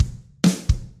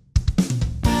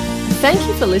Thank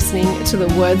you for listening to the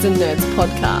Words and Nerds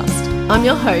podcast. I'm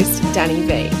your host, Danny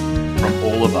V. From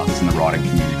all of us in the writing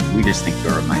community, we just think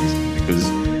you're amazing because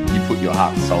you put your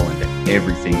heart and soul into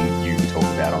everything you talk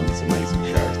about on this amazing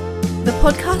show. The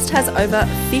podcast has over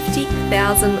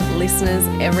 50,000 listeners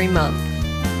every month.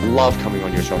 I love coming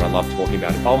on your show and I love talking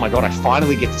about it. Oh my God, I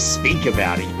finally get to speak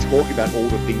about it. You talk about all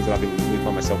the things that I've been living with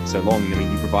by myself for so long. I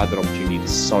mean, you provide that opportunity to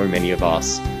so many of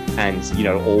us and, you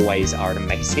know, always are an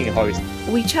amazing host.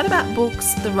 We chat about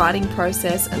books, the writing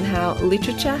process, and how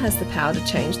literature has the power to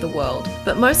change the world.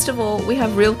 But most of all, we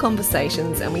have real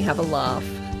conversations and we have a laugh.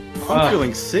 I'm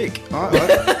feeling sick.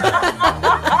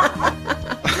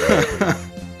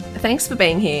 Thanks for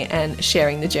being here and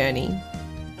sharing the journey.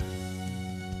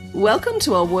 Welcome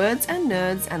to our Words and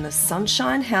Nerds and the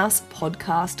Sunshine House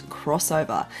podcast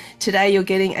crossover. Today you're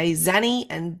getting a Zanny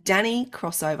and Danny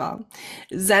crossover.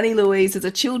 Zanny Louise is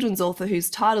a children's author whose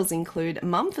titles include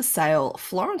Mum for Sale,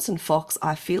 Florence and Fox,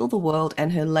 I Feel the World,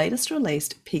 and her latest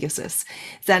released, Pegasus.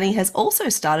 Zanny has also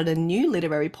started a new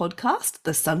literary podcast,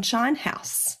 The Sunshine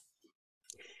House.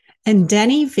 And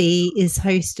Danny V is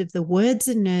host of the Words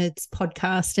and Nerds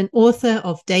podcast and author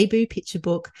of debut picture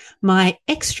book, My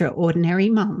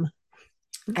Extraordinary Mum.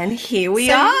 And here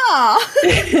we are.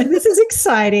 This is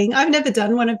exciting. I've never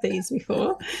done one of these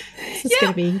before. This is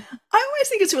going to be... I always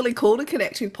think it's really cool to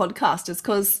connect with podcasters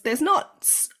because there's not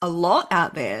a lot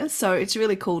out there. So it's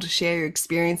really cool to share your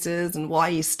experiences and why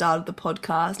you started the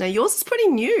podcast. Now, yours is pretty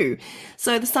new.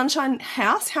 So the Sunshine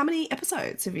House, how many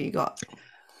episodes have you got?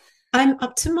 I'm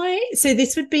up to so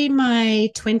this would be my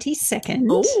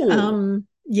 22nd.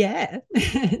 Yeah,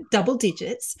 double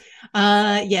digits.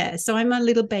 So I'm a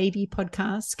little baby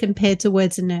podcast compared to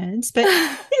Words and Nerds, but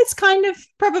it's kind of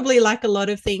probably like a lot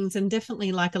of things and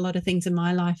definitely like a lot of things in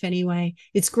my life anyway.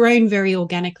 It's grown very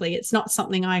organically. It's not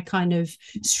something I kind of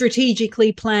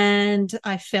strategically planned.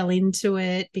 I fell into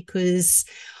it because...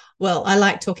 well, I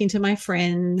like talking to my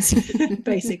friends,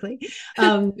 basically.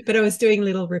 But I was doing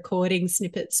little recording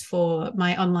snippets for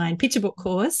my online picture book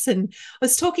course. And I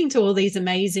was talking to all these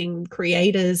amazing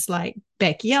creators like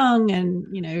Beck Young and,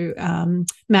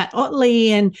 Matt Otley,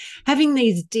 and having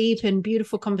these deep and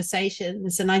beautiful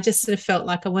conversations. And I just sort of felt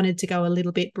like I wanted to go a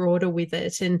little bit broader with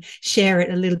it and share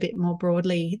it a little bit more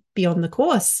broadly beyond the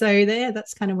course. So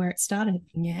that's kind of where it started.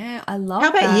 Yeah, I love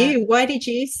that. How about that. you? Why did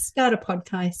you start a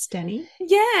podcast, Danny?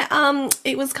 Yeah,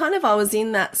 it was kind of, I was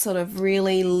in that sort of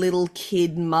really little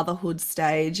kid motherhood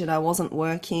stage and I wasn't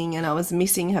working and I was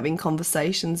missing having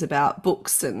conversations about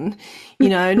books and,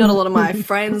 not a lot of my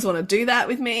friends want to do that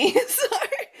with me. So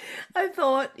I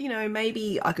thought,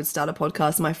 maybe I could start a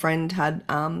podcast. My friend had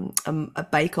a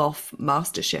Bake Off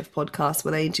MasterChef podcast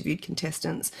where they interviewed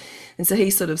contestants. And so he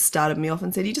sort of started me off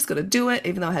and said, you just got to do it,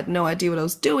 even though I had no idea what I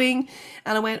was doing.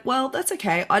 And I went, well, that's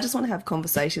okay. I just want to have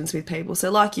conversations with people.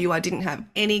 So like you, I didn't have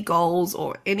any goals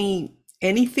or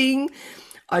anything.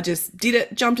 I just did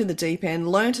it, jumped in the deep end,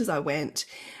 learnt as I went.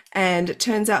 And it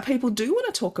turns out people do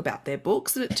want to talk about their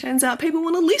books, and it turns out people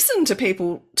want to listen to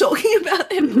people talking about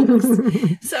their books.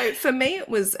 So for me, it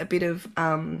was a bit of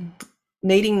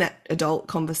needing that adult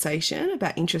conversation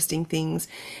about interesting things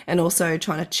and also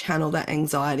trying to channel that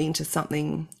anxiety into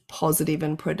something positive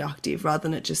and productive rather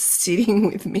than it just sitting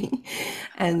with me.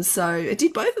 And so it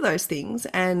did both of those things.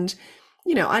 And,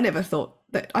 I never thought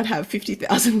that I'd have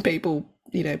 50,000 people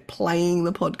playing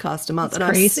the podcast a month.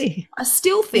 That's crazy. I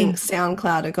still think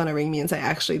SoundCloud are going to ring me and say,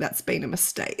 actually, that's been a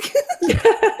mistake.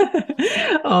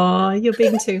 Oh, you're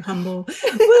being too humble.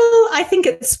 Well, I think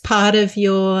it's part of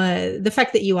the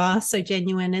fact that you are so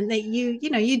genuine and that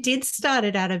you did start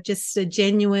it out of just a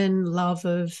genuine love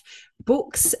of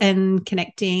books and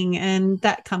connecting, and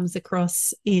that comes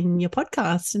across in your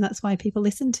podcast, and that's why people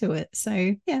listen to it.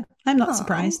 So, yeah, I'm not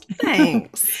surprised.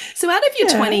 Thanks. So out of your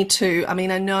 22, I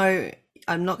mean, I know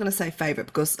I'm not going to say favorite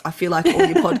because I feel like all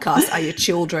your podcasts are your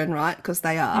children, right? Because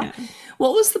they are. Yeah.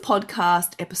 What was the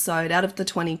podcast episode out of the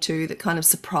 22 that kind of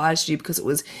surprised you because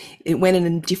it went in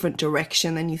a different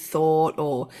direction than you thought,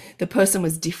 or the person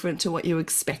was different to what you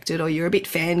expected, or you're a bit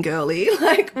fangirly?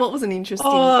 Like, what was an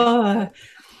interesting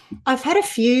I've had a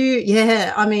few,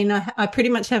 yeah. I mean, I pretty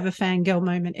much have a fangirl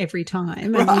moment every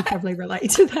time, and you probably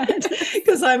relate to that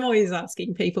because I'm always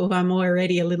asking people who I'm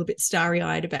already a little bit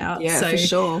starry-eyed about. Yeah, so, for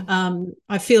sure.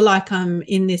 I feel like I'm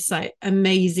in this like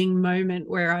amazing moment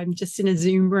where I'm just in a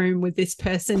Zoom room with this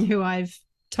person who I've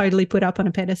totally put up on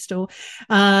a pedestal.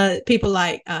 People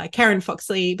like Karen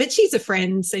Foxley, but she's a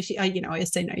friend, so she, I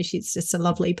also know she's just a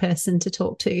lovely person to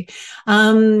talk to.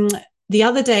 The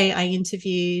other day I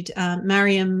interviewed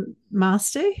Mariam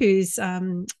Master, whose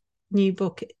new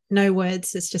book No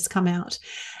Words has just come out.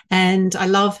 And I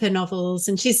love her novels.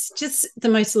 And she's just the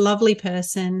most lovely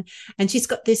person. And she's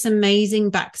got this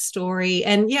amazing backstory.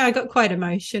 And yeah, I got quite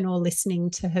emotional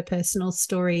listening to her personal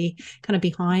story, kind of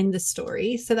behind the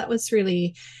story. So that was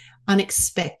really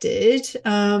unexpected.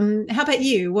 How about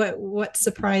you? What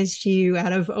surprised you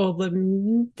out of all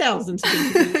the thousands of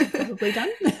things you've probably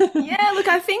done? Yeah, look,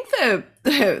 I think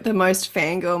the most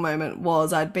fangirl moment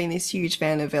was I'd been this huge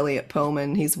fan of Elliot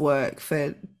Perlman, his work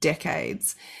for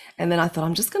decades. And then I thought,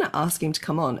 I'm just going to ask him to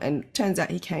come on. And turns out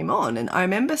he came on. And I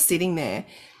remember sitting there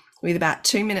with about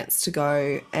 2 minutes to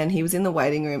go, and he was in the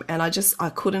waiting room, and I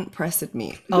couldn't press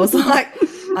admit. I was like,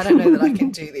 I don't know that I can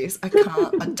do this. I don't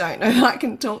know that I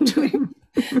can talk to him.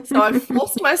 So I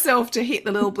forced myself to hit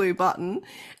the little blue button.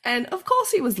 And of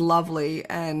course he was lovely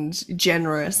and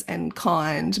generous and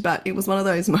kind, but it was one of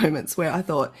those moments where I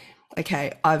thought,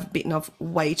 okay, I've bitten off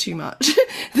way too much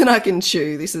than I can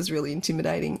chew. This is really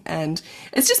intimidating. And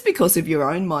it's just because of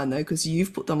your own mind, though, because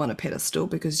you've put them on a pedestal,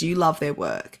 because you love their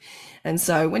work. And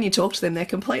so when you talk to them, they're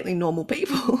completely normal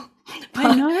people.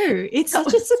 I know. It's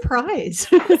such a surprise.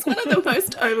 It's one of the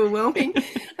most overwhelming,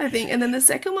 I think. And then the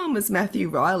second one was Matthew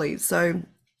Riley. So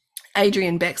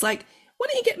Adrian Beck's like, why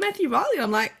don't you get Matthew Riley? I'm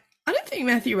like, I don't think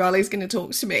Matthew Riley's going to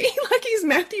talk to me. Like, he's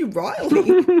Matthew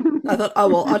Riley. I thought, oh,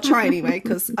 well, I'll try anyway,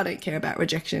 because I don't care about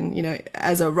rejection. You know,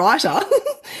 as a writer,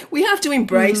 we have to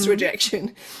embrace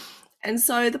rejection. And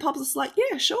so the publicist was like,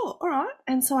 yeah, sure, all right.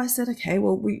 And so I said, okay,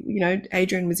 well,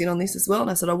 Adrian was in on this as well. And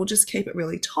I said, I will just keep it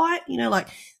really tight, like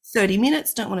 30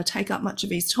 minutes, don't want to take up much of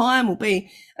his time. We'll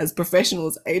be as professional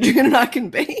as Adrian and I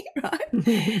can be, right?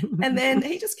 And then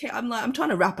he just kept, I'm trying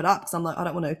to wrap it up, because I'm like, I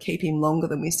don't want to keep him longer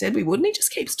than we said we would. And he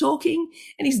just keeps talking,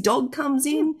 and his dog comes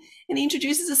in and he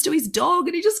introduces us to his dog,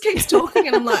 and he just keeps talking.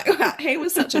 And I'm like, wow, he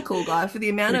was such a cool guy for the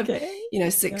amount of,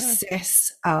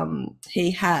 success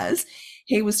he has.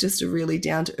 He was just a really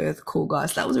down-to-earth, cool guy.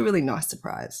 So that was a really nice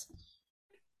surprise.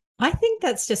 I think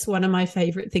that's just one of my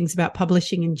favorite things about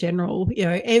publishing in general.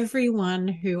 Everyone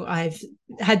who I've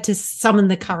had to summon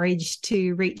the courage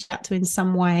to reach out to in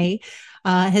some way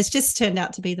has just turned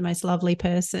out to be the most lovely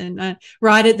person.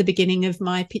 Right at the beginning of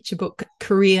my picture book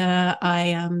career,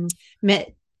 I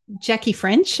met Jackie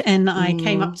French, and I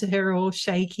came up to her all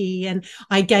shaky, and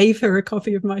I gave her a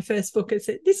copy of my first book and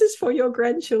said, this is for your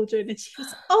grandchildren. And she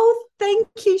was, oh, thank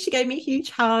you. She gave me a huge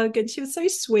hug, and she was so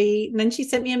sweet. And then she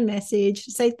sent me a message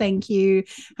to say thank you,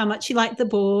 how much she liked the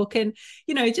book. And,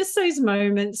 just those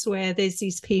moments where there's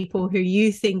these people who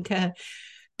you think are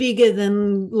bigger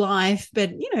than life,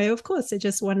 but of course they're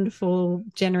just wonderful,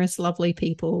 generous, lovely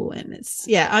people. And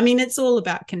it's all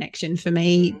about connection for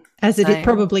me, as it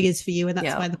probably is for you, and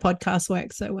that's why the podcast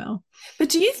works so well. But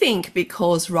do you think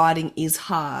because writing is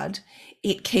hard,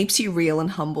 it keeps you real and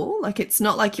humble? Like, it's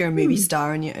not like you're a movie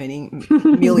star and you're earning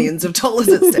millions of dollars,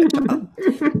 etc.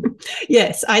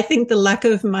 Yes, I think the lack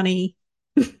of money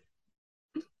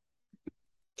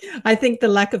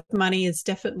is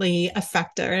definitely a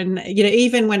factor. And,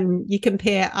 even when you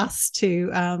compare us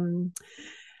to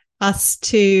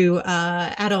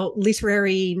adult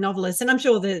literary novelists, and I'm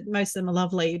sure that most of them are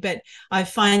lovely, but I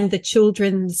find the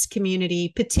children's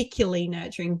community particularly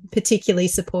nurturing, particularly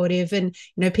supportive. And,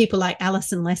 people like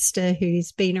Alison Lester,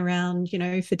 who's been around,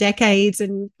 for decades.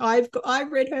 And I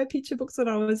read her picture books when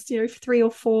I was, 3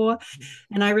 or 4.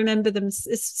 And I remember them,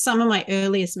 some of my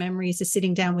earliest memories are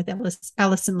sitting down with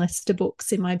Alison Lester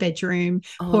books in my bedroom,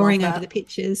 poring over the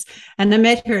pictures. And I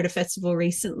met her at a festival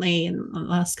recently in the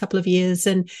last couple of years.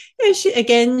 And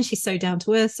she's so down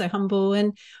to earth, so humble.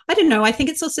 And I don't know, I think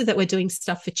it's also that we're doing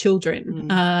stuff for children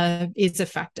is a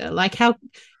factor. Like, how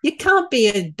you can't be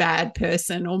a bad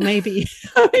person, or maybe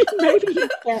maybe you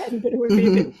can, but it would be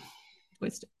a bit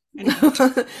twisted.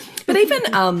 Anyway. But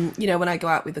even when I go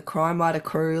out with the crime writer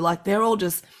crew, like, they're all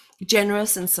just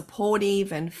generous and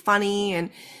supportive and funny. And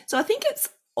so I think it's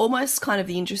almost kind of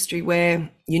the industry where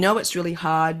it's really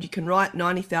hard. You can write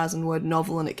 90,000 word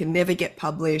novel and it can never get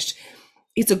published.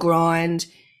 It's a grind.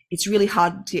 It's really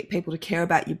hard to get people to care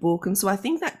about your book. And so I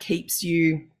think that keeps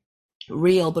you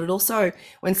real. But it also,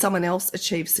 when someone else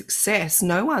achieves success,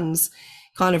 no one's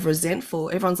kind of resentful.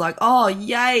 Everyone's like, oh,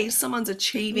 yay, someone's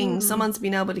achieving, someone's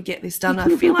been able to get this done.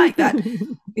 I feel like that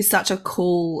is such a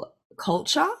cool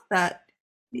culture that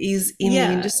is in the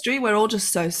industry. We're all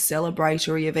just so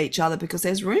celebratory of each other because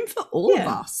there's room for all of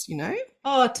us,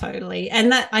 Oh, totally.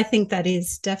 And that, I think that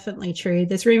is definitely true.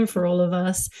 There's room for all of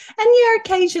us. And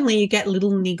occasionally you get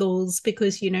little niggles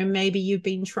because, maybe you've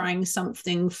been trying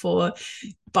something for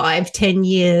 5-10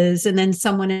 years, and then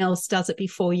someone else does it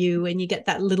before you, and you get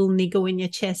that little niggle in your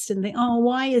chest and think, oh,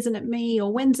 why isn't it me,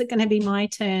 or when's it going to be my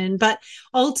turn? But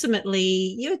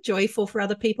ultimately you're joyful for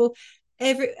other people.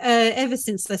 Ever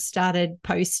since I started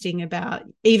posting about,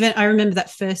 even I remember that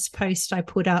first post I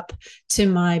put up to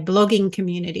my blogging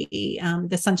community,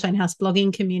 the Sunshine House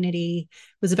blogging community,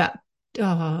 was about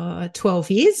 12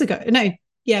 years ago. No,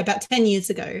 yeah, about 10 years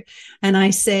ago. And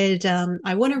I said,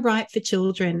 I want to write for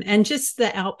children, and just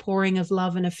the outpouring of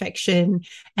love and affection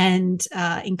and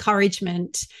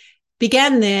encouragement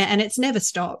began there, and it's never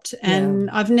stopped.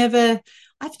 And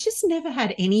I've just never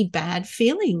had any bad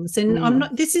feelings. And I'm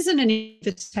not, this isn't an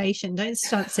invitation. Don't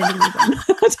start sending me them.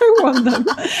 I don't want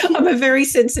them. I'm a very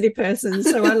sensitive person.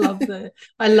 So I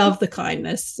love the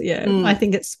kindness. Yeah. I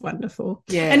think it's wonderful.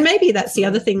 Yeah. And maybe that's the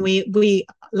other thing. We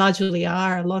largely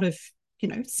are a lot of,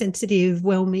 sensitive,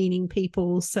 well-meaning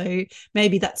people. So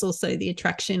maybe that's also the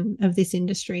attraction of this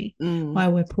industry, why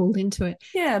we're pulled into it.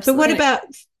 Yeah. Absolutely. But what about,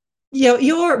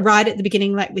 you're right at the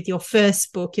beginning, like with your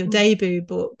first book, your debut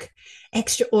book,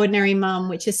 Extraordinary Mum,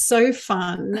 which is so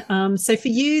fun. So for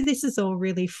you, this is all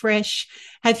really fresh.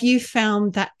 Have you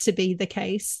found that to be the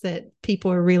case, that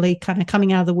people are really kind of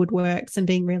coming out of the woodworks and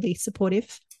being really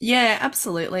supportive? Yeah,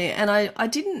 absolutely. And I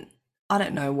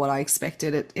don't know what I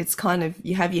expected. It's kind of,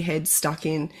 you have your head stuck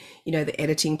in, the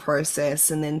editing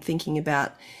process, and then thinking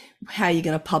about how you're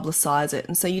going to publicize it.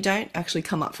 And so you don't actually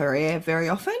come up for air very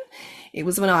often. It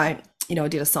was when I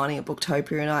did a signing at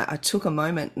Booktopia, and I took a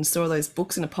moment and saw those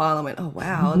books in a pile and went, oh,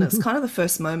 wow. And it's kind of the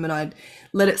first moment I'd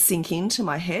let it sink into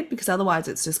my head, because otherwise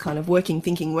it's just kind of working,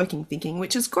 thinking,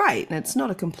 which is great. And it's not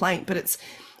a complaint, but it's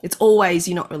always,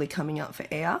 you're not really coming up for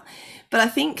air. But I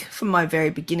think from my very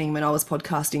beginning, when I was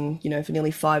podcasting, for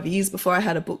nearly 5 years before I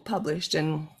had a book published,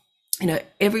 and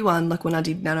everyone, like when I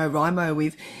did NaNoWriMo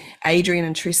with Adrian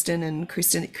and Tristan and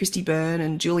Christy Byrne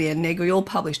and Julianne Negri, all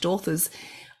published authors,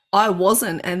 I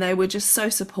wasn't, and they were just so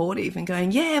supportive and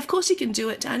going, yeah, of course you can do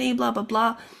it, Danny, blah, blah,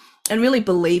 blah, and really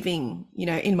believing,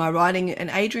 in my writing. And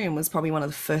Adrian was probably one of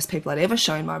the first people I'd ever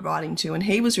shown my writing to, and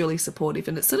he was really supportive.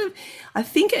 And it sort of, I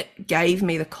think it gave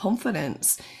me the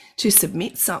confidence to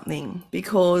submit something,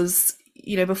 because,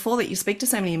 before that, you speak to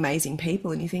so many amazing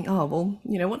people and you think, oh, well,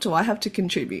 what do I have to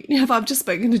contribute? If I've just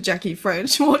spoken to Jackie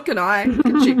French, what can I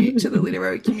contribute to the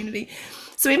literary community?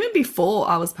 So even before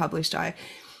I was published, I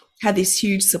had this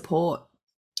huge support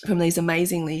from these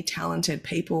amazingly talented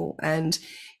people. And,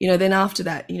 then after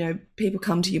that, people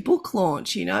come to your book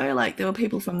launch, like there were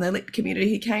people from the lit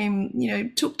community who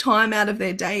came, took time out of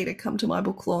their day to come to my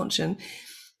book launch, and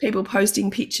people posting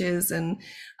pictures and,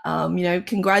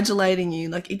 congratulating you.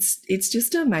 Like it's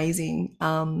just amazing.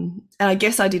 And I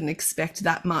guess I didn't expect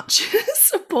that much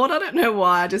support. I don't know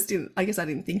why. I guess I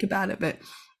didn't think about it, but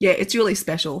yeah, it's really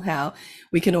special how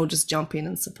we can all just jump in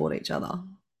and support each other.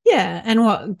 Yeah, and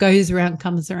what goes around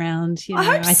comes around. I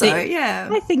hope so. Yeah,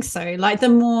 I think so. Like the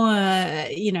more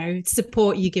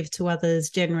support you give to others,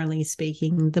 generally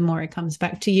speaking, the more it comes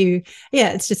back to you.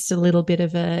 Yeah, it's just a little bit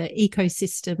of a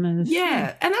ecosystem of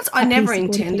and that's, I never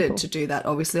intended to do that.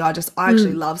 Obviously, I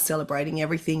actually love celebrating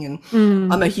everything,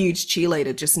 and I'm a huge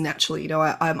cheerleader just naturally.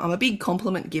 I'm a big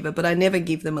compliment giver, but I never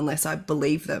give them unless I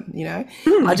believe them.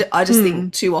 I just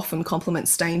think too often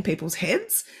compliments stain people's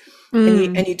heads.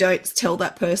 And you don't tell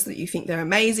that person that you think they're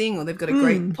amazing, or they've got a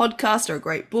great podcast or a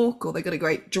great book, or they've got a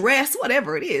great dress,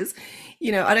 whatever it is.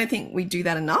 I don't think we do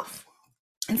that enough.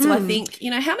 And so I think,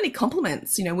 how many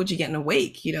compliments, would you get in a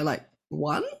week? Like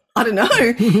one? I don't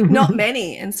know, not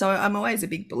many. And so I'm always a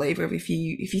big believer of if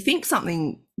you think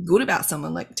something good about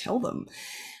someone, like tell them.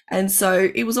 And so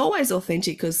it was always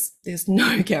authentic, because there's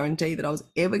no guarantee that I was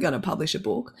ever going to publish a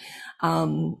book.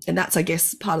 And that's, I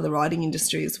guess, part of the writing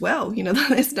industry as well.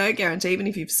 There's no guarantee, even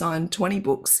if you've signed 20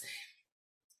 books,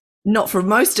 not for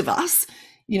most of us,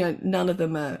 none of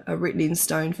them are written in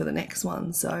stone for the next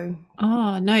one. So.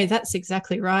 Oh, no, that's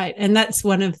exactly right. And that's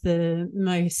one of the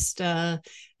most,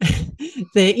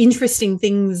 the interesting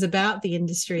things about the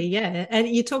industry. Yeah. And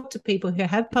you talk to people who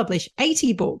have published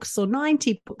 80 books or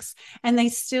 90 books, and they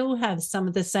still have some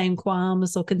of the same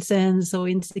qualms or concerns or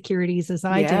insecurities as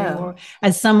I do, or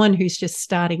as someone who's just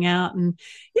starting out. And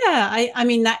I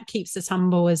mean, that keeps us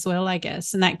humble as well, I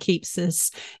guess. And that keeps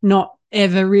us not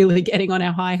ever really getting on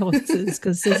our high horses,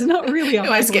 because there's not really a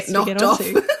high horse get knocked to get off.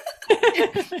 onto.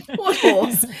 What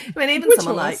horse? I mean, even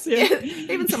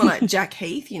someone like Jack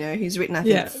Heath, who's written, I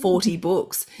think, 40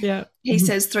 books. Yeah. He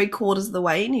says 3/4 of the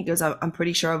way, and he goes, I'm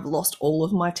pretty sure I've lost all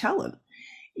of my talent.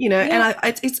 And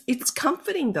it's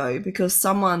comforting though, because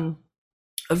someone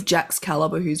of Jack's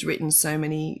caliber, who's written so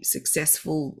many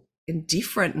successful and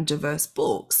different and diverse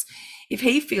books, if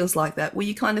he feels like that, well,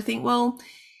 you kind of think, well,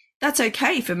 that's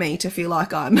okay for me to feel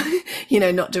like I'm, you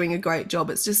know, not doing a great job.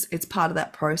 It's part of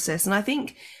that process. And I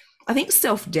think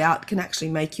self-doubt can actually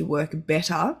make your work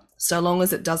better, so long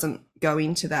as it doesn't go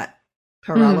into that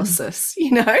paralysis,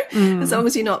 you know, as long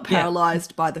as you're not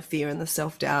paralyzed by the fear and the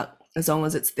self-doubt, as long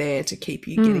as it's there to keep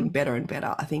you getting better and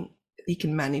better, I think you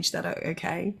can manage that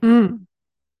okay.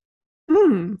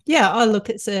 Yeah, oh look,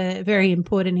 it's a very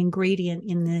important ingredient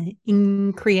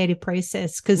in creative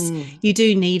process, because you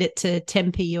do need it to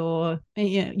temper your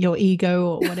ego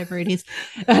or whatever it is.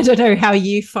 I don't know how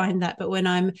you find that, but when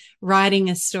I'm writing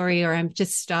a story or I'm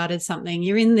just started something,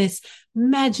 you're in this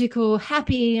magical,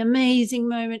 happy, amazing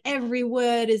moment. Every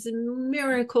word is a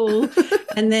miracle,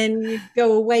 and then you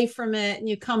go away from it and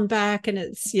you come back and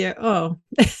it's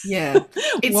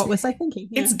what was I thinking?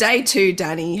 Yeah. It's day 2,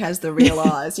 Danny has the real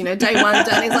eyes. You know, day 1,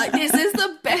 Danny's like, this is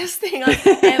the best thing I've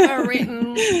ever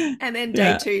written. And then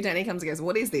day 2, Danny comes and goes,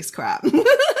 what is this crap?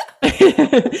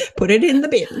 Put it in the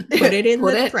bin. Put it in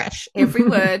the trash. Every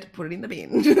word, put it in the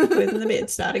bin. Put it in the bin.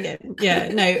 Start again. Yeah,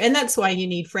 no, and that's why you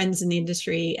need friends in the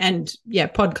industry and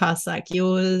podcasts like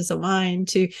yours or mine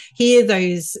to hear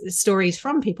those stories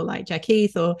from people like Jack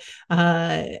Heath or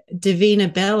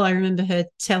Davina Bell. I remember her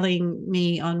telling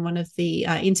me on one of the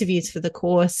interviews for the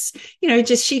course, you know,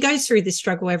 just she goes through this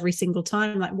struggle every single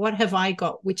time. Like, what have I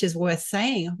got which is worth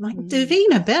saying? I'm like,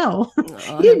 Davina Bell,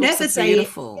 you never say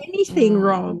anything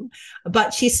wrong.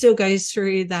 But she still goes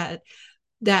through that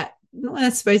I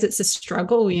suppose it's a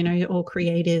struggle, you know, all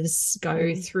creatives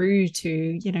go through to,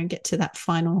 you know, get to that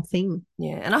final thing.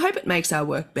 Yeah, and I hope it makes our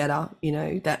work better, you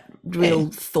know, that real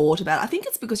thought about it. I think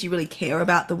it's because you really care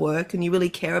about the work and you really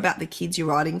care about the kids you're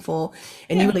writing for,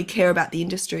 and you really care about the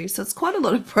industry. So it's quite a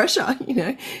lot of pressure, you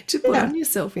know, to put on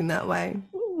yourself in that way.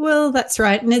 Well, that's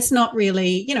right. And it's not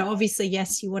really, you know, obviously,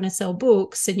 yes, you want to sell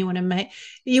books and you want to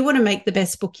make the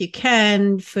best book you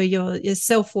can for your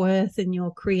self-worth and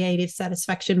your creative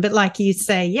satisfaction. But like you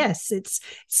say, yes, it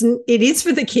is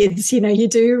for the kids. You know, you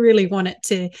do really want it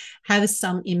to have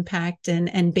some impact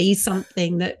and be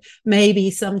something that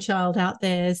maybe some child out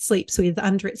there sleeps with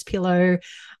under its pillow.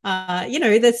 You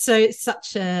know, there's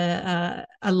such a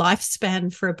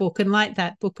lifespan for a book, and like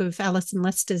that book of Alison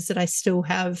Lester's that I still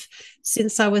have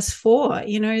since I was 4.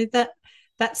 You know,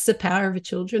 that's the power of a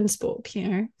children's book. You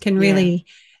know, can really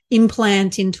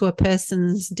implant into a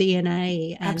person's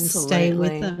DNA and stay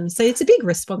with them. So it's a big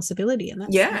responsibility in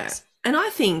that sense. And I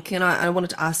think, and I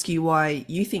wanted to ask you why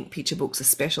you think picture books are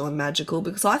special and magical,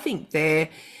 because I think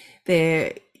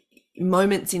they're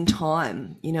moments in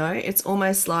time. You know, it's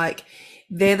almost like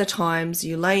they're the times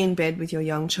you lay in bed with your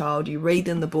young child, you read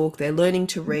them the book, they're learning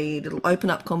to read, it'll open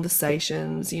up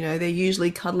conversations, you know, they're usually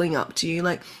cuddling up to you,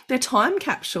 like they're time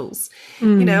capsules,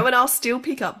 you know, and I'll still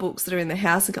pick up books that are in the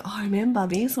house and go, oh, I remember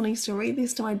this, and I used to read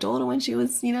this to my daughter when she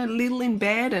was, you know, little in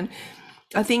bed. And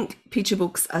I think picture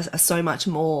books are so much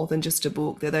more than just a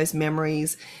book. They're those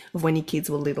memories of when your kids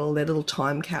were little, they're little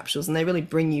time capsules, and they really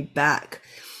bring you back.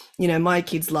 You know, my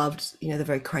kids loved, you know, the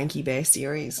very Cranky Bear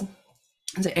series.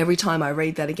 And so every time I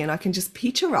read that again, I can just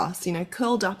picture us, you know,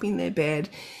 curled up in their bed,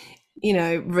 you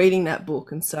know, reading that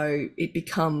book. And so it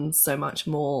becomes so much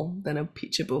more than a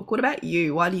picture book. What about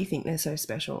you? Why do you think they're so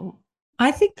special?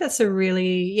 I think that's I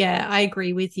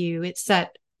agree with you. It's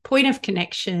that point of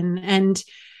connection. And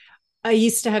I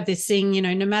used to have this thing, you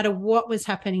know, no matter what was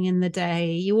happening in the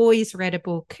day, you always read a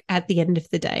book at the end of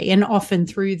the day, and often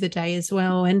through the day as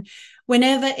well. And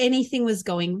whenever anything was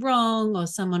going wrong, or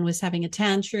someone was having a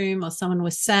tantrum, or someone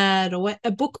was sad, or a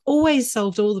book always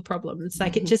solved all the problems.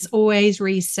 Like it just always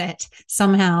reset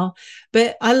somehow.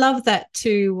 But I love that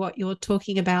too, what you're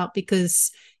talking about,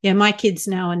 because my kids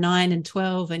now are 9 and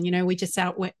 12, and, you know, we just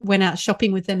went out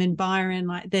shopping with them in Byron,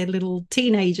 like they're little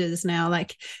teenagers now.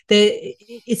 Like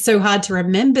it's so hard to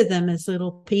remember them as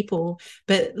little people.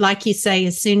 But like you say,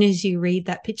 as soon as you read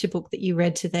that picture book that you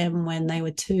read to them when they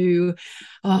were 2,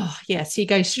 oh yes, you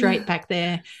go straight back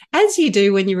there, as you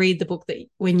do when you read the book that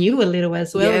when you were little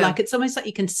as well. Like it's almost like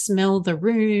you can smell the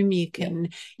room,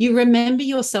 you remember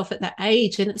yourself at that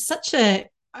age. And it's such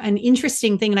an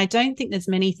interesting thing, and I don't think there's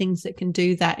many things that can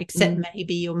do that, except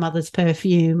maybe your mother's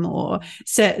perfume or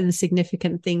certain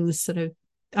significant things sort of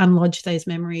unlodge those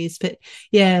memories. But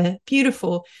yeah,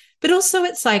 beautiful. But also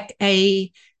it's like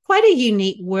quite a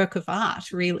unique work of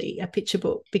art, really, a picture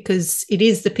book, because it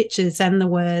is the pictures and the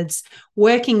words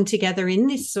working together in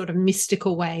this sort of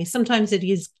mystical way. Sometimes it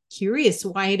is curious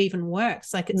why it even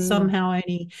works, like it's somehow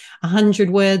only 100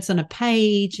 words on a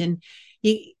page, and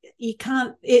you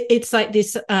can't, it's like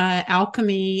this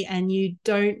alchemy, and you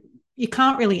don't you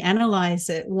can't really analyze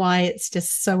it, why it's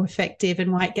just so effective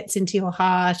and why it gets into your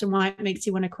heart and why it makes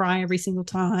you want to cry every single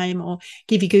time or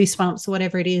give you goosebumps or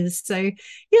whatever it is. So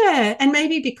yeah, and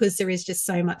maybe because there is just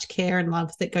so much care and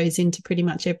love that goes into pretty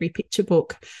much every picture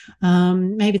book,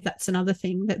 maybe that's another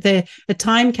thing, that they're a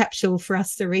time capsule for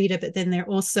us, the reader, but then they're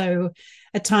also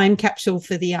a time capsule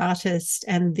for the artist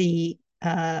and the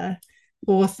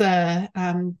author,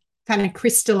 kind of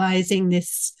crystallizing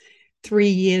this 3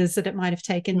 years that it might have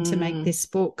taken to make this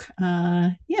book.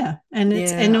 And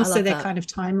it's and also they're kind of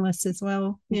timeless as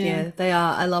well. Yeah, they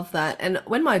are. I love that. And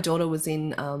when my daughter was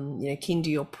in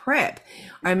kindy or prep,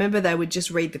 I remember they would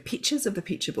just read the pictures of the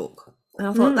picture book. And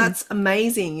I thought that's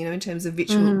amazing, in terms of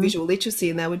visual literacy,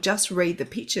 and they would just read the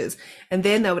pictures and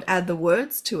then they would add the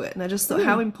words to it. And I just thought,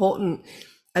 how important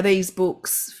are these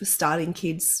books for starting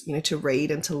kids, to read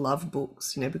and to love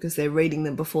books, because they're reading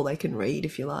them before they can read,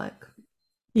 if you like.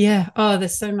 Yeah. Oh,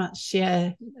 there's so much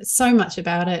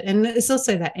about it. And it's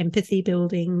also that empathy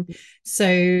building. So,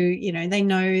 they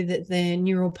know that the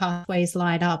neural pathways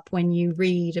light up when you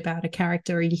read about a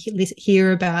character or you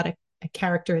hear about a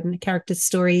character and the character's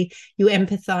story, you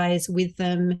empathize with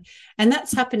them. And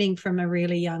that's happening from a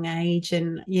really young age.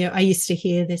 And, I used to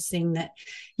hear this thing that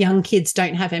young kids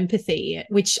don't have empathy,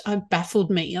 which baffled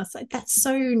me. I was like, that's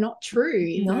so not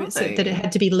true, so that it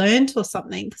had to be learned or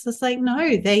something. Because I was like,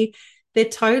 no, they're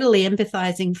totally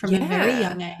empathizing from a very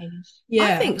young age.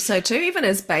 Yeah, I think so too. Even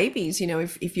as babies,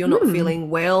 if you're not feeling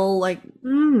well, I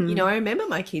remember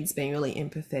my kids being really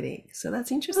empathetic. So that's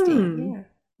interesting.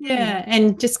 Yeah,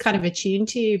 and just kind of attuned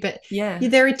to you, but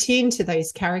they're attuned to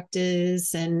those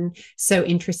characters and so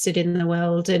interested in the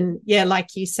world. And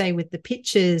like you say with the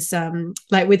pictures,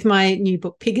 like with my new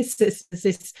book Pegasus, there's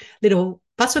this little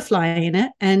butterfly in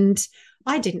it, and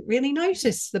I didn't really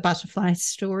notice the butterfly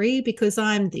story because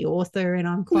I'm the author and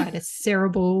I'm quite a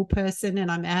cerebral person and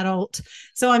I'm adult.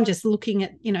 So I'm just looking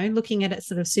at it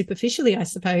sort of superficially, I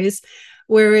suppose.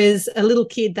 Whereas a little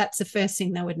kid, that's the first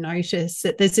thing they would notice,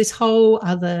 that there's this whole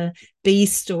other bee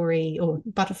story or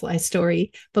butterfly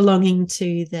story belonging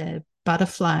to the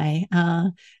butterfly,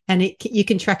 and you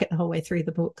can track it the whole way through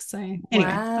the book. So anyway,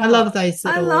 I love those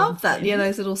little,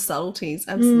 those little subtleties.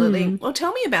 Absolutely. Well,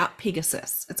 tell me about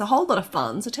Pegasus. It's a whole lot of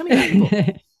fun, so tell me about the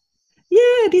book.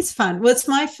 Yeah, it is fun. Well, it's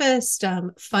my first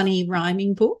funny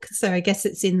rhyming book, so I guess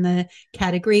it's in the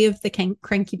category of the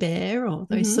Cranky Bear or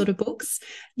those sort of books.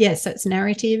 Yeah, so it's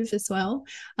narrative as well.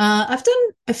 I've done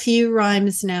a few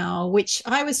rhymes now, which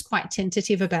I was quite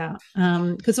tentative about,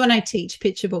 because when I teach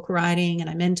picture book writing and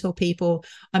I mentor people,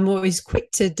 I'm always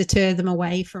quick to deter them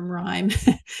away from rhyme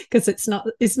because it's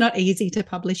not easy to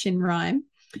publish in rhyme.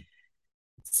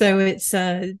 So it's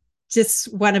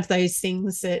just one of those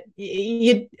things that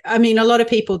a lot of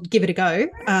people give it a go,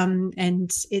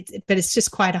 but it's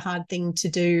just quite a hard thing to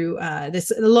do.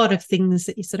 There's a lot of things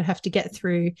that you sort of have to get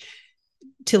through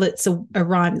till it's a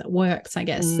rhyme that works, I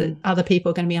guess, that other people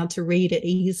are going to be able to read it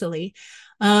easily.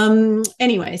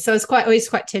 Anyway, so I was always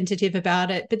quite tentative about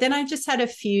it, but then I just had a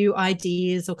few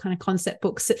ideas or kind of concept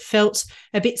books that felt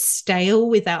a bit stale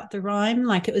without the rhyme.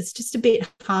 Like it was just a bit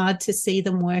hard to see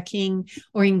them working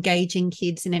or engaging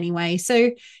kids in any way.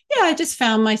 So I just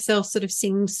found myself sort of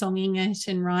sing-songing it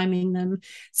and rhyming them.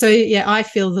 So I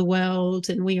Feel the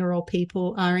World and We Are All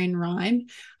People are in rhyme.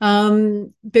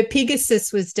 But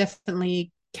Pegasus was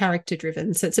definitely character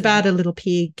driven, so it's about a little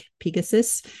pig,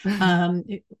 Pegasus,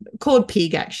 called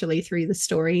Pig actually through the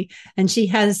story, and she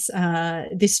has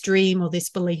this dream or this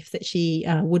belief that she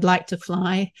would like to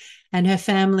fly, and her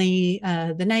family,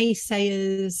 the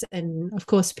naysayers, and of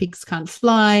course pigs can't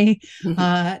fly,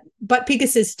 but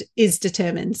Pegasus is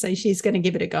determined, so she's going to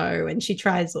give it a go, and she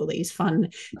tries all these fun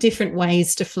different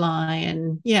ways to fly,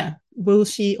 and will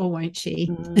she or won't she?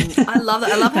 I love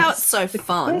that. I love how it's so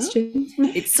fun.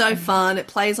 It's so fun. It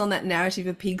plays on that narrative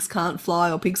of pigs can't fly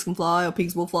or pigs can fly or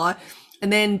pigs will fly.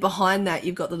 And then behind that,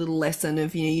 you've got the little lesson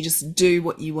of, you just do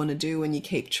what you want to do and you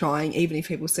keep trying, even if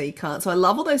people say you can't. So I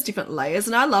love all those different layers.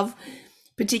 And I love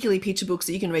particularly picture books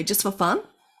that you can read just for fun.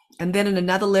 And then at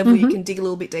another level, you can dig a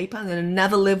little bit deeper. And then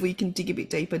another level, you can dig a bit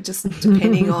deeper, just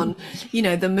depending on,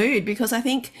 the mood. Because I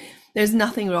think there's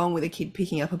nothing wrong with a kid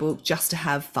picking up a book just to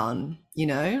have fun,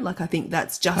 I think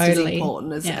that's just as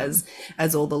important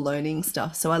as all the learning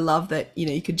stuff. So I love that,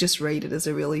 you could just read it as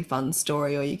a really fun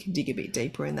story, or you can dig a bit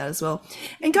deeper in that as well.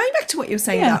 And going back to what you're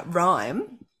saying about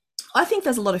rhyme, I think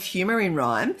there's a lot of humor in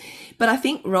rhyme, but I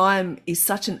think rhyme is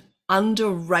such an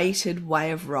underrated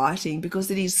way of writing because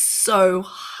it is so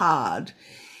hard.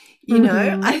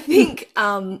 I think,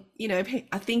 I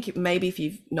think maybe if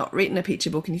you've not written a picture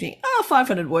book and you think,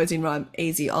 500 words in rhyme,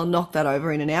 easy, I'll knock that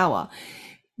over in an hour.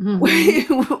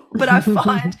 But I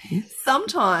find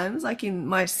sometimes, like in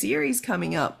my series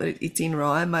coming up, it's in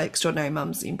rhyme, My Extraordinary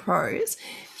Mums in Prose.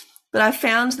 But I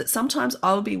found that sometimes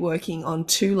I'll be working on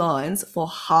 2 lines for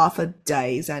half a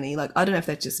day, Zanny. Like, I don't know if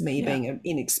that's just me being an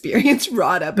inexperienced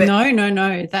writer, but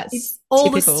no, that's it's all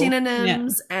typical. the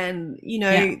synonyms and,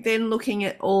 then looking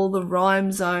at all the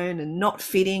rhyme zone and not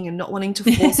fitting and not wanting to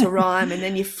force a rhyme. And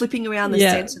then you're flipping around the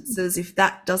sentences if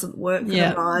that doesn't work for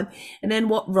the rhyme. And then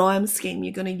what rhyme scheme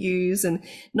you're going to use. And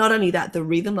not only that, the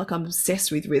rhythm, like I'm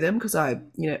obsessed with rhythm because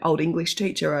old English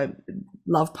teacher, I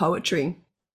love poetry.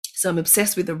 So I'm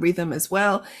obsessed with the rhythm as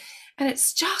well. And it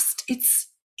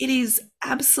is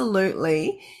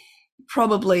absolutely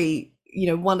probably,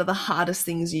 one of the hardest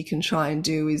things you can try and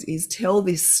do is tell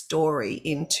this story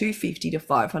in 250 to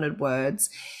 500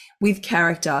 words with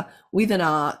character, with an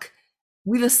arc,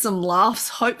 with some laughs,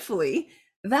 hopefully,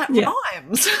 that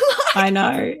rhymes. I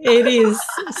know. It is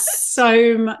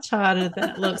so much harder than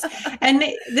it looks. And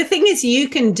the thing is, you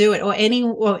can do it, or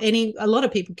a lot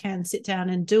of people can sit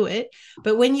down and do it.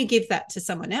 But when you give that to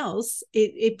someone else,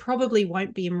 it probably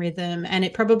won't be in rhythm, and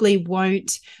it probably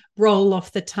won't roll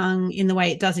off the tongue in the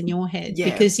way it does in your head,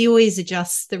 because you always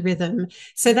adjust the rhythm.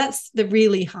 So that's the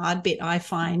really hard bit, I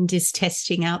find, is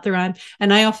testing out the rhyme.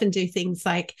 And I often do things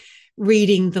like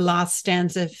reading the last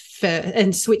stanza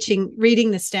and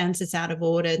reading the stanzas out of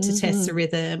order to test the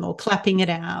rhythm, or clapping it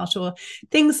out, or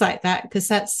things like that, because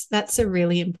that's a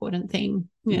really important thing.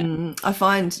 I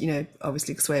find,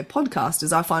 obviously because we're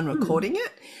podcasters, I find recording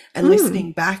it and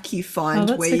listening back, you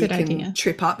find where you can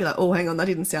trip up. You're like, oh, hang on, that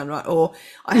didn't sound right, or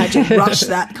I had to rush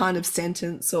that kind of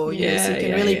sentence, or so you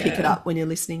can really pick it up when you're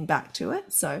listening back to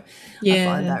it. So I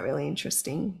find that really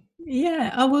interesting.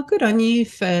 Yeah. Oh, well, good on you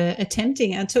for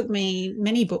attempting. It took me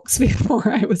many books before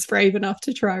I was brave enough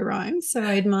to try rhyme. So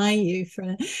I admire you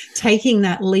for taking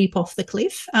that leap off the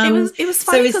cliff. It was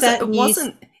funny because it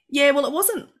wasn't. Yeah, well, it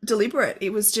wasn't deliberate.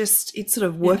 It was just, it sort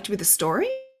of worked with the story.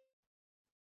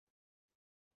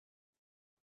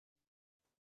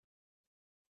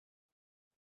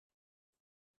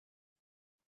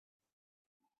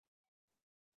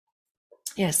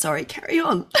 Yeah, sorry, carry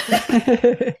on.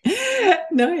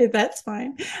 No, that's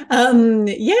fine.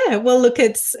 Well, look,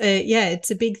 it's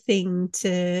a big thing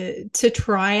to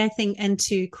try, I think, and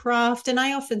to craft. And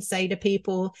I often say to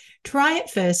people, try it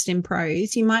first in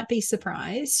prose. You might be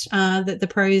surprised that the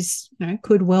prose,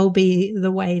 could well be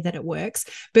the way that it works.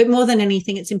 But more than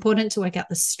anything, it's important to work out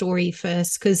the story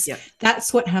first, because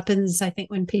that's what happens, I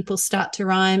think, when people start to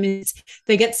rhyme, is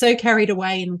they get so carried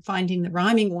away in finding the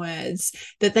rhyming words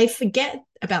that they forget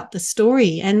about the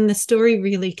story, and the story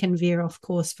really can veer off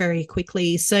course very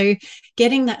quickly. So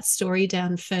getting that story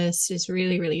down first is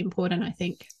really, really important, I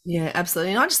think. Yeah,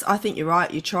 absolutely. And I think you're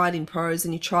right. You try it in prose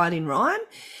and you try it in rhyme.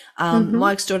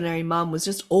 My Extraordinary Mum was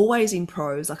just always in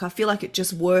prose. Like, I feel like it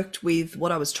just worked with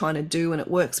what I was trying to do, and it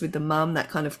works with the mum, that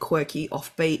kind of quirky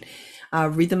offbeat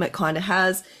rhythm it kind of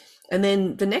has. And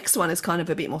then the next one is kind of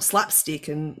a bit more slapstick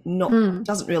and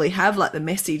doesn't really have like the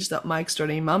message that My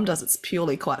Extraordinary Mum does. It's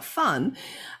purely quite fun.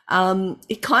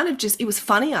 It kind of it was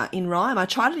funnier in rhyme. I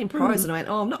tried it in prose and I went,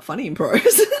 oh, I'm not funny in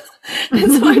prose.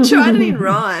 And so I tried it in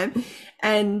rhyme.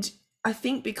 And I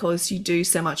think because you do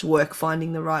so much work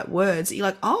finding the right words, you're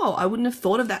like, oh, I wouldn't have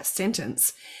thought of that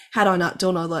sentence had I not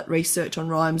done all that research on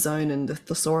RhymeZone and the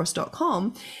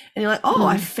thesaurus.com. And you're like, oh,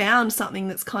 I found something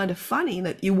that's kind of funny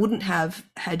that you wouldn't have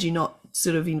had you not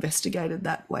sort of investigated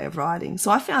that way of writing.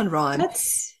 So I found rhyme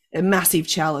a massive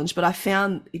challenge, but I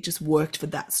found it just worked for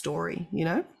that story,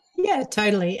 Yeah,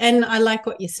 totally. And I like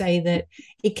what you say, that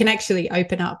it can actually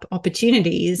open up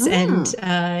opportunities and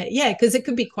because it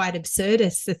could be quite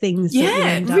absurdist, the things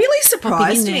that really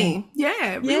surprised me.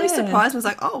 Yeah, really surprised me. I was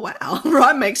like, oh wow,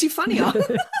 rhyme makes you funnier.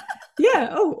 Yeah.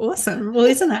 Oh, awesome. Well,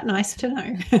 isn't that nice to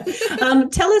know?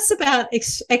 Tell us about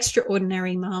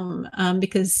Extraordinary Mum,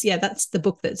 because that's the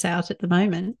book that's out at the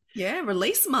moment. Yeah,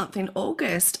 release month in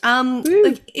August.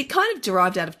 It kind of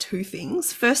derived out of 2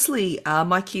 things. Firstly,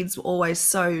 my kids were always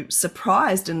so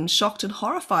surprised and shocked and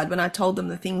horrified when I told them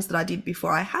the things that I did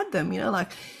before I had them.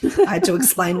 Like I had to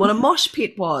explain what a mosh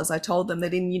pit was. I told them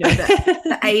that in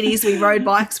the 80s we rode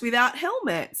bikes without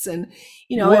helmets, and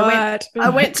I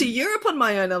went to Europe on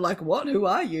my own. I'm like, what? Who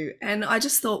are you? And I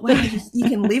just thought, well, you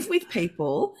can live with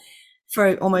people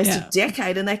for almost a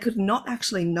decade and they could not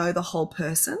actually know the whole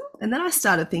person. And then I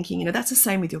started thinking, that's the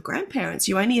same with your grandparents.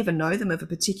 You only ever know them of a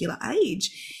particular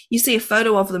age. You see a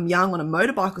photo of them young on a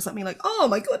motorbike or something, like, oh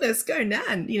my goodness, go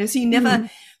Nan. So you never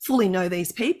fully know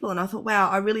these people. And I thought, wow,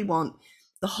 I really want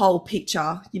the whole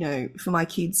picture, for my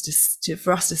kids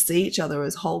for us to see each other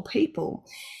as whole people.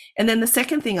 And then the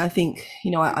second thing I think,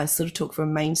 I sort of took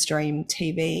from mainstream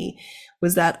TV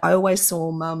was that I always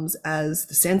saw mums as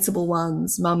the sensible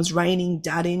ones, mums reining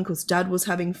dad in because dad was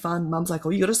having fun. Mum's like, oh,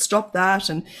 you got to stop that.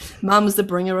 And mum's the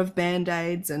bringer of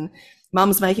Band-Aids, and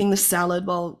mum's making the salad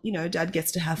while, dad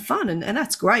gets to have fun. And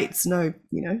that's great. It's no,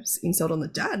 insult on the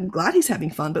dad. I'm glad he's having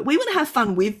fun, but we want to have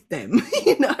fun with them,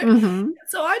 Mm-hmm.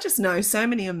 So I just know so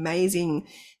many amazing,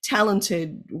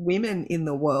 talented women in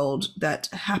the world that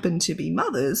happen to be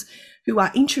mothers who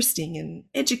are interesting and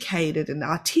educated and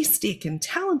artistic and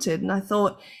talented. And I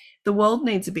thought the world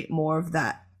needs a bit more of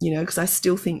that, because I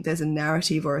still think there's a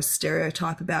narrative or a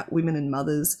stereotype about women and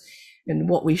mothers and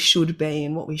what we should be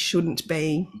and what we shouldn't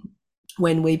be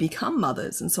when we become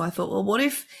mothers. And so I thought, well,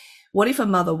 what if a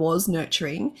mother was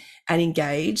nurturing and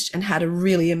engaged and had a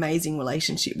really amazing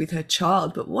relationship with her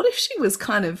child, but what if she was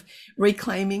kind of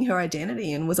reclaiming her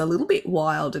identity and was a little bit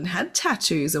wild and had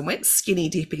tattoos and went skinny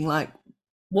dipping? Like,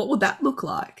 what would that look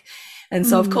like? And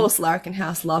so, of course, Larrikin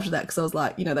House loved that because I was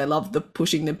like, they love the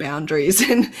pushing the boundaries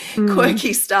and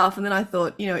quirky stuff. And then I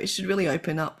thought, it should really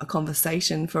open up a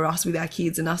conversation for us with our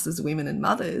kids and us as women and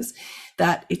mothers,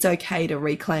 that it's okay to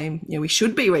reclaim, we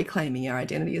should be reclaiming our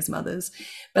identity as mothers.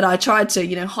 But I tried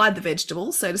to, hide the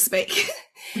vegetables, so to speak,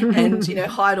 and,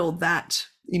 hide all that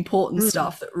important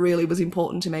stuff that really was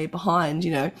important to me behind,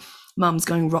 mum's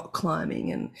going rock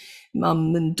climbing and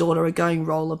mum and daughter are going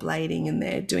rollerblading and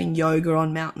they're doing yoga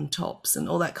on mountaintops and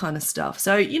all that kind of stuff.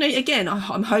 So, again,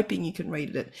 I'm hoping you can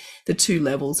read it at the two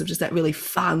levels of just that really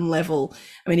fun level.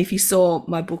 I mean, if you saw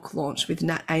my book launch with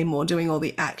Nat Amor doing all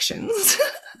the actions,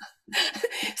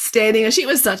 standing, she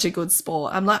was such a good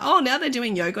sport. I'm like, oh, now they're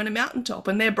doing yoga on a mountaintop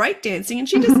and they're breakdancing, and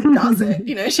she just does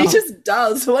it. She just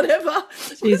does whatever.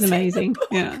 She's amazing.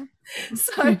 Yeah.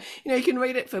 So, you can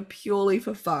read it purely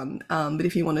for fun. But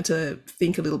if you wanted to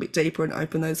think a little bit deeper and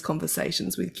open those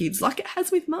conversations with kids, like it has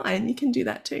with mine, you can do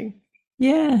that too.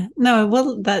 Yeah, no,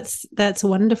 well, that's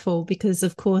wonderful, because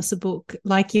of course a book,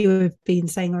 like you have been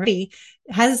saying already,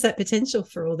 has that potential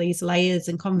for all these layers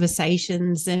and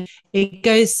conversations, and it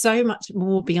goes so much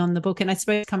more beyond the book. And I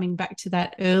suppose coming back to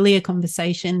that earlier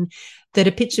conversation, that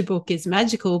a picture book is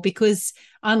magical because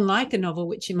unlike a novel,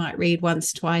 which you might read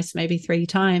once, twice, maybe 3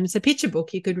 times, a picture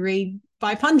book you could read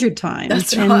 500 times.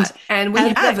 That's right. And we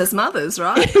have as mothers,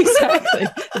 right? Exactly.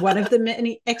 One of the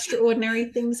many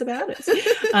extraordinary things about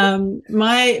it.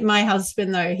 My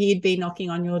husband, though, he'd be knocking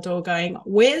on your door going,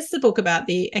 where's the book about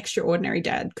the extraordinary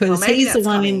dad? Because he's the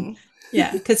one in...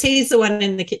 Yeah, because he's the one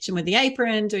in the kitchen with the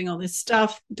apron, doing all this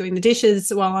stuff, doing the dishes,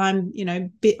 while I'm,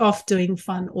 bit off doing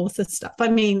fun author stuff. I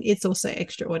mean, it's also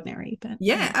extraordinary. But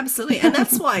yeah, absolutely. And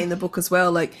that's why in the book as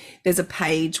well, like there's a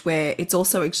page where it's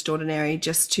also extraordinary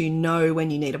just to know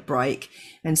when you need a break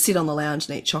and sit on the lounge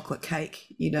and eat chocolate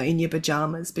cake, in your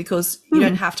pajamas, because you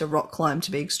don't have to rock climb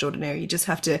to be extraordinary. You just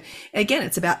have to, again,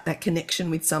 it's about that connection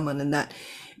with someone and that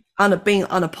being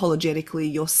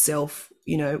unapologetically yourself,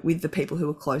 with the people who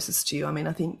are closest to you. I mean,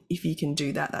 I think if you can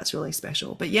do that, that's really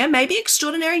special. But yeah, maybe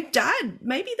extraordinary dad,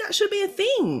 maybe that should be a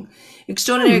thing.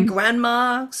 Extraordinary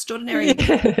grandma, extraordinary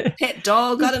pet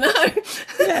dog, I don't know.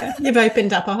 Yeah, you've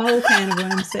opened up a whole can of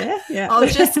worms there. Yeah, I'll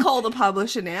just call the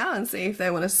publisher now and see if they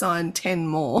want to sign 10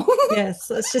 more. Yes,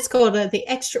 let's just call it the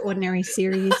Extraordinary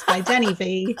series by Danny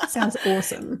V. Sounds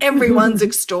awesome. Everyone's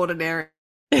extraordinary.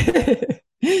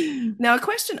 Now, a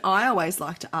question I always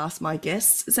like to ask my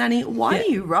guests, Zanny, why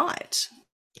do you write?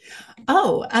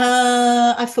 Oh,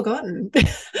 I've forgotten.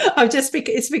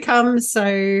 It's become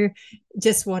so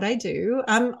just what I do.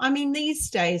 I mean, these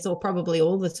days, or probably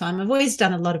all the time, I've always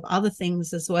done a lot of other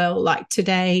things as well. Like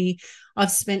today,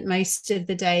 I've spent most of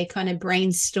the day kind of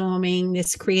brainstorming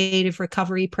this creative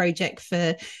recovery project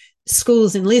for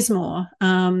schools in Lismore,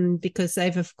 because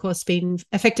they've of course been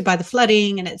affected by the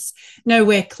flooding, and it's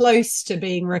nowhere close to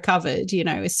being recovered,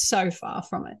 it's so far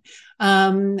from it,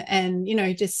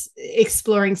 and just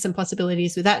exploring some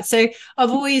possibilities with that. So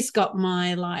I've always got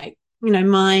my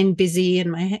mind busy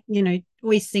and my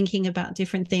always thinking about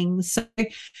different things. So,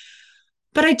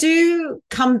 but I do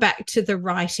come back to the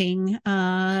writing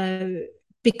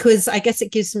because I guess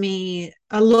it gives me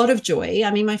a lot of joy. I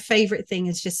mean, my favorite thing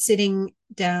is just sitting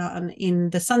down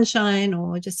in the sunshine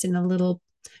or just in a little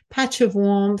patch of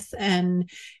warmth and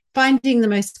finding the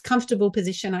most comfortable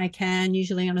position I can,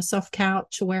 usually on a soft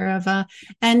couch or wherever,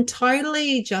 and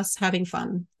totally just having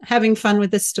fun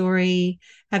with the story,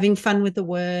 having fun with the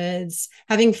words,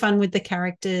 having fun with the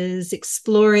characters,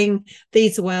 exploring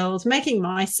these worlds, making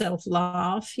myself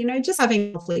laugh, just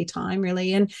having a lovely time,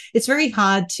 really. And it's very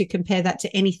hard to compare that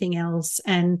to anything else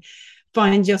and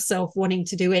find yourself wanting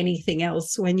to do anything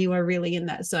else when you are really in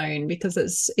that zone, because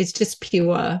it's just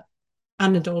pure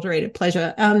unadulterated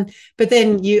pleasure. But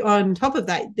then you, on top of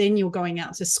that, then you're going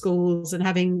out to schools and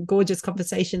having gorgeous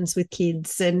conversations with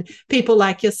kids and people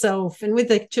like yourself and with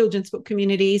the children's book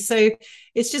community. So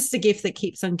it's just a gift that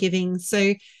keeps on giving.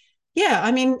 So yeah,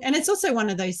 I mean, and it's also one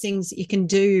of those things that you can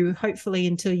do hopefully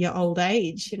until your old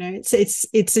age. You know,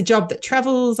 it's a job that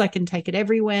travels. I can take it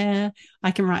everywhere.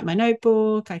 I can write my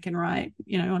notebook. I can write,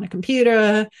 you know, on a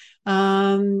computer.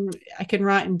 I can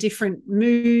write in different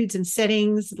moods and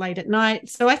settings late at night.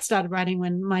 So I started writing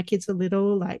when my kids were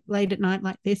little, like late at night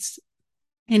like this.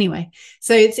 Anyway,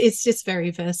 so it's just very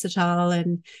versatile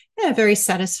and yeah, very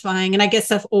satisfying. And I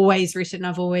guess I've always written,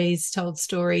 I've always told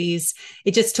stories.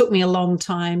 It just took me a long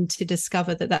time to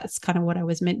discover that that's kind of what I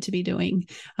was meant to be doing.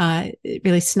 It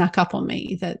really snuck up on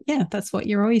me that, yeah, that's what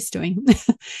you're always doing.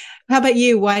 How about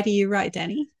you? Why do you write,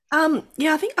 Danny?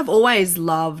 Yeah, I think I've always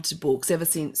loved books ever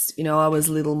since, you know, I was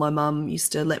little. My mum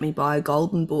used to let me buy a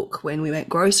golden book when we went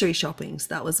grocery shopping. So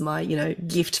that was my, you know,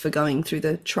 gift for going through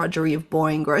the trudgery of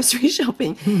boring grocery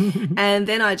shopping. And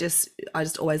then I just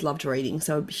always loved reading.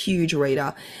 So a huge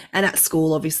reader. And at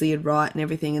school, obviously, you'd write and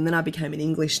everything. And then I became an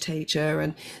English teacher.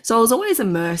 And so I was always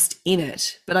immersed in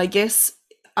it. But I guess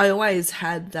I always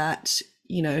had that,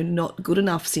 you know, not good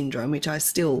enough syndrome, which I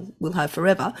still will have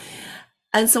forever.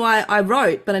 And so I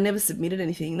wrote, but I never submitted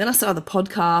anything. Then I started the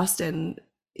podcast and,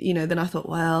 you know, then I thought,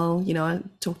 well, you know, I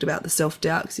talked about the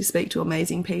self-doubt because you speak to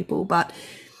amazing people. But,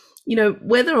 you know,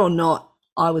 whether or not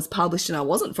I was published, and I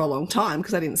wasn't for a long time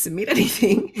because I didn't submit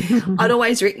anything, I'd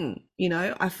always written, you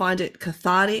know. I find it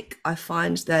cathartic. I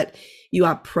find that you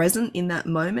are present in that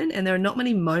moment. And there are not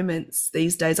many moments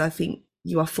these days, I think,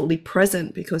 you are fully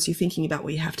present because you're thinking about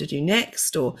what you have to do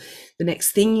next or the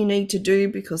next thing you need to do,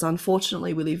 because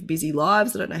unfortunately we live busy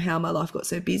lives. I don't know how my life got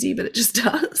so busy, but it just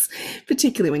does,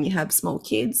 particularly when you have small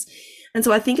kids. And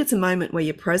so I think it's a moment where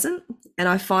you're present, and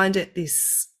I find it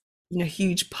this, you know,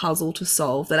 huge puzzle to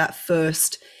solve that at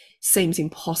first seems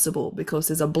impossible because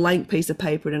there's a blank piece of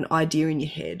paper and an idea in your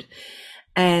head.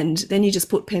 And then you just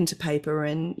put pen to paper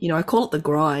and, you know, I call it the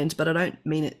grind, but I don't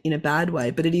mean it in a bad way,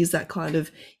 but it is that kind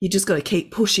of, you just got to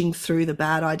keep pushing through the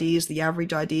bad ideas, the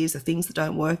average ideas, the things that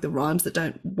don't work, the rhymes that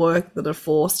don't work, that are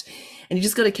forced. And you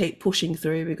just got to keep pushing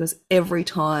through because every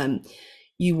time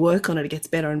you work on it, it gets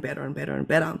better and better and better and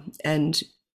better. And,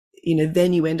 you know,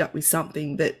 then you end up with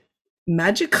something that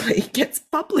magically gets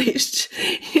published,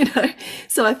 you know.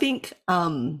 So I think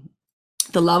the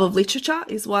love of literature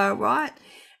is why I write.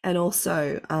 And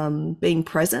also being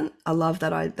present. I love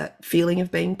that feeling of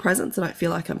being present. So I don't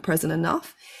feel like I'm present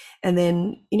enough. And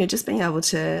then, you know, just being able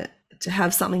to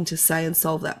have something to say and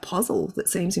solve that puzzle that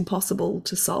seems impossible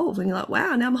to solve. And you're like,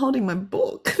 wow, now I'm holding my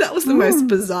book. That was the most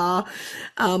bizarre.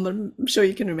 I'm sure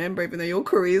you can remember, even though your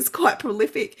career is quite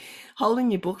prolific, holding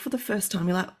your book for the first time.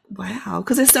 You're like, wow,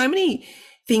 because there's so many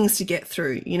things to get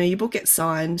through. You know, your book gets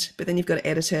signed, but then you've got to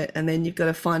edit it, and then you've got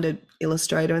to find an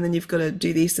illustrator, and then you've got to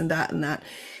do this and that and that.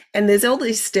 And there's all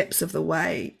these steps of the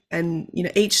way, and, you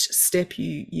know, each step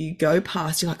you go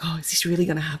past, you're like, oh, is this really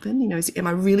going to happen? You know, am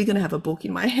I really going to have a book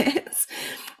in my hands?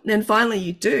 And then finally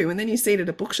you do, and then you see it at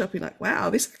a bookshop, you're like, wow,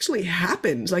 this actually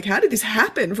happened. Like, how did this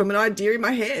happen from an idea in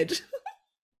my head?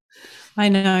 I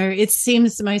know, it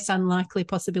seems the most unlikely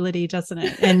possibility, doesn't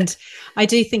it? And I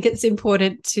do think it's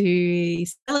important to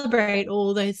celebrate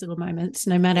all those little moments,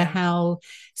 no matter how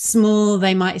small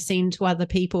they might seem to other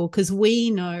people, because we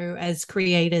know as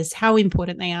creators how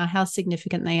important they are, how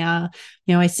significant they are.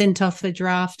 You know, I sent off a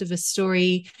draft of a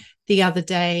story the other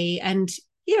day, and,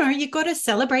 you know, you've got to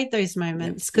celebrate those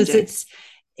moments because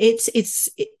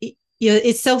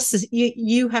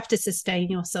you have to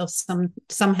sustain yourself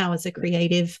somehow as a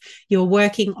creative. You're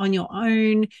working on your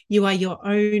own. You are your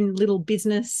own little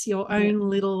business, your own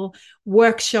little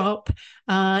workshop.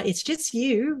 It's just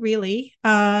you, really,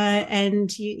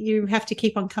 and you have to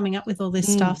keep on coming up with all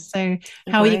this stuff. So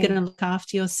how are you going to look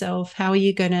after yourself? How are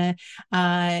you going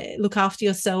to look after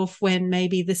yourself when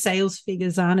maybe the sales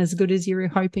figures aren't as good as you were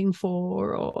hoping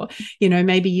for, or, you know,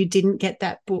 maybe you didn't get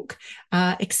that book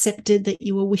accepted that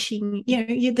you were wishing? You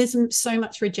know, there's so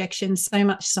much rejection, so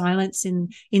much silence in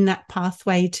that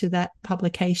pathway to that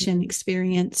publication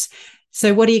experience.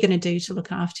 So what are you going to do to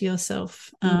look after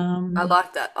yourself? I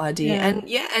like that idea.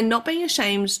 And not being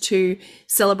ashamed to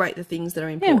celebrate the things that are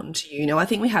important to you. You know, I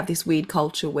think we have this weird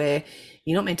culture where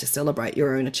you're not meant to celebrate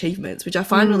your own achievements, which I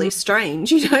find really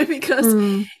strange, you know, because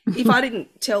if I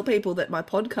didn't tell people that my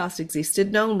podcast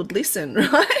existed, no one would listen,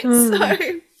 right?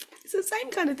 So it's the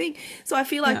same kind of thing. So I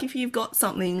feel like if you've got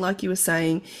something, like you were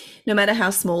saying, no matter how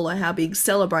small or how big,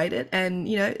 celebrate it. And,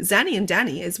 you know, Zanny and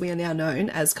Danny, as we are now known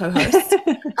as co-hosts,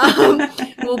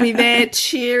 will be there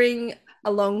cheering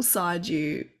alongside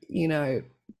you, you know,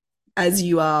 as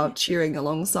you are cheering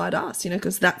alongside us,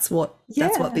 because that's what Yeah.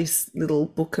 this little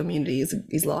book community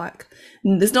is like.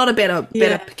 There's not a better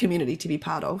community to be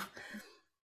part of.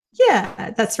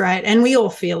 Yeah, that's right. And we all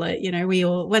feel it, we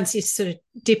all, once you sort of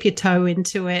dip your toe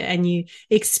into it and you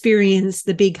experience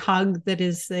the big hug that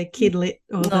is the Kidlit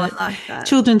or I the like that.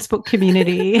 children's book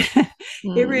community.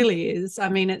 It really is. I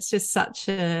mean, it's just such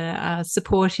a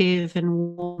supportive and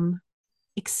warm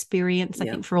experience, I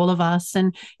think, for all of us.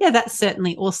 And that's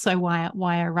certainly also why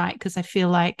I write, because I feel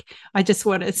like I just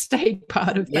want to stay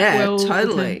part of that world.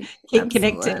 Totally. Keep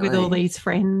connected with all these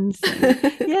friends.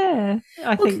 And,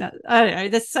 I think that, I don't know,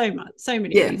 there's so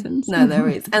many reasons. No, there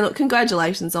is. And look,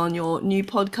 congratulations on your new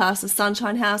podcast, The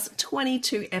Sunshine House,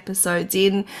 22 episodes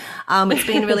in. It's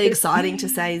been really exciting to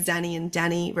say Zanny and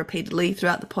Danny repeatedly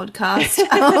throughout the podcast.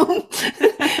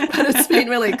 But it's been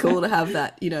really cool to have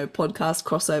that, podcast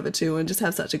crossover too, and just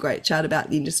have such a great chat about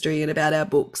the industry and about our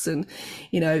books. And,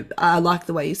 I like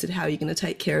the way you said how you're going to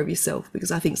take care of yourself,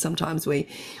 because I think sometimes we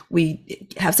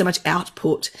have so much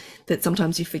output that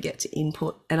sometimes you forget to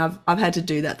input. And I've had to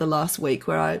do that the last week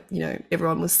where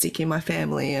everyone was sick in my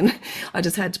family, and I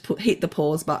just had to hit the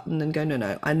pause button and go,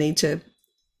 no, I need to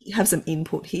have some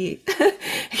input here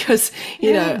because,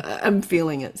 I'm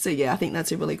feeling it. So I think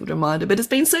that's a really good reminder, but it's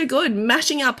been so good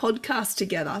mashing our podcast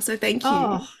together. So thank you.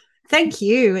 Oh, thank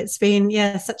you. It's been,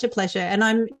 such a pleasure. And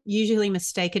I'm usually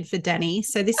mistaken for Danny,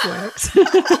 so this works.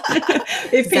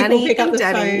 If people Danny pick up the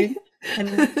Danny. phone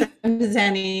and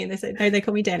Zanny, and they say, no, they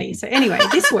call me Danny. So anyway,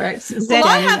 this works. Well,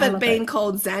 I Zanny, haven't love been it.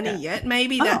 called Zanny yet.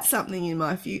 Maybe that's something in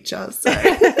my future. So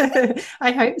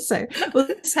I hope so. Well,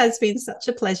 this has been such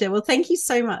a pleasure. Well, thank you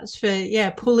so much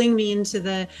for pulling me into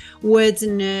the Words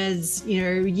and Nerds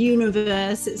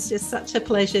universe. It's just such a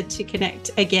pleasure to connect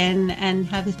again and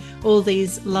have all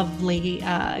these lovely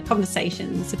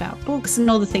conversations about books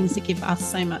and all the things that give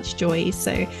us so much joy.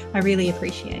 So I really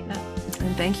appreciate that.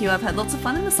 and thank you. I've had lots of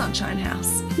fun in the Sunshine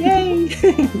House. Yay.